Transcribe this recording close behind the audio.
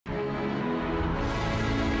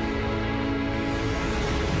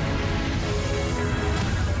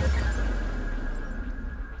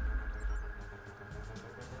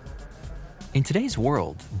In today's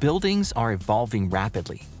world, buildings are evolving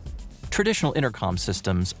rapidly. Traditional intercom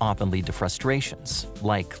systems often lead to frustrations,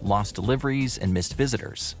 like lost deliveries and missed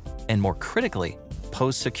visitors, and more critically,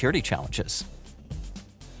 pose security challenges.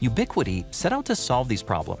 Ubiquiti set out to solve these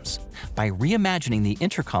problems by reimagining the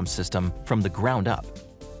intercom system from the ground up.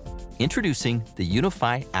 Introducing the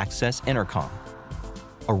UniFi Access Intercom,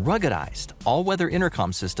 a ruggedized, all-weather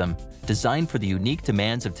intercom system designed for the unique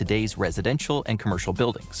demands of today's residential and commercial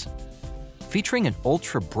buildings. Featuring an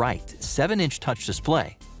ultra-bright 7-inch touch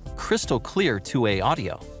display, crystal clear two-way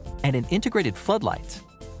audio, and an integrated floodlight,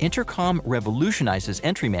 Intercom revolutionizes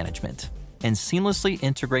entry management and seamlessly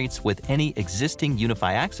integrates with any existing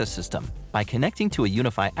UniFi access system by connecting to a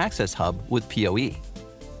UniFi Access Hub with PoE.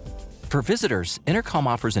 For visitors, Intercom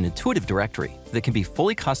offers an intuitive directory that can be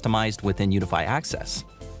fully customized within UniFi Access.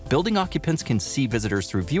 Building occupants can see visitors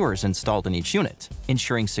through viewers installed in each unit,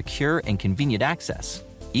 ensuring secure and convenient access,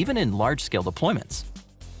 even in large-scale deployments.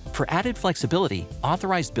 For added flexibility,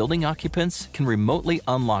 authorized building occupants can remotely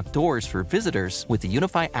unlock doors for visitors with the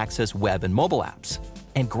UniFi Access web and mobile apps,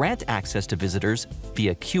 and grant access to visitors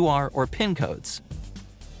via QR or PIN codes.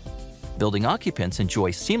 Building occupants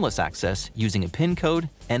enjoy seamless access using a PIN code,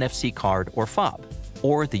 NFC card, or fob,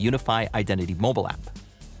 or the UniFi Identity mobile app.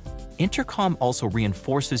 Intercom also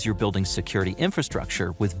reinforces your building's security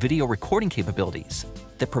infrastructure with video recording capabilities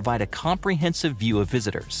that provide a comprehensive view of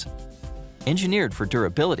visitors. Engineered for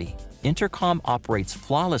durability, Intercom operates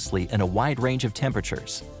flawlessly in a wide range of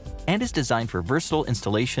temperatures and is designed for versatile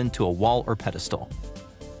installation to a wall or pedestal.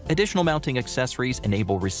 Additional mounting accessories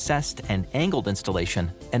enable recessed and angled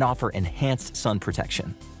installation and offer enhanced sun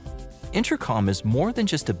protection. Intercom is more than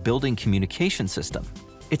just a building communication system.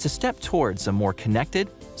 It's a step towards a more connected,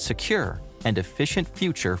 secure, and efficient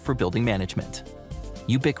future for building management.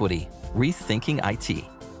 Ubiquiti, rethinking IT.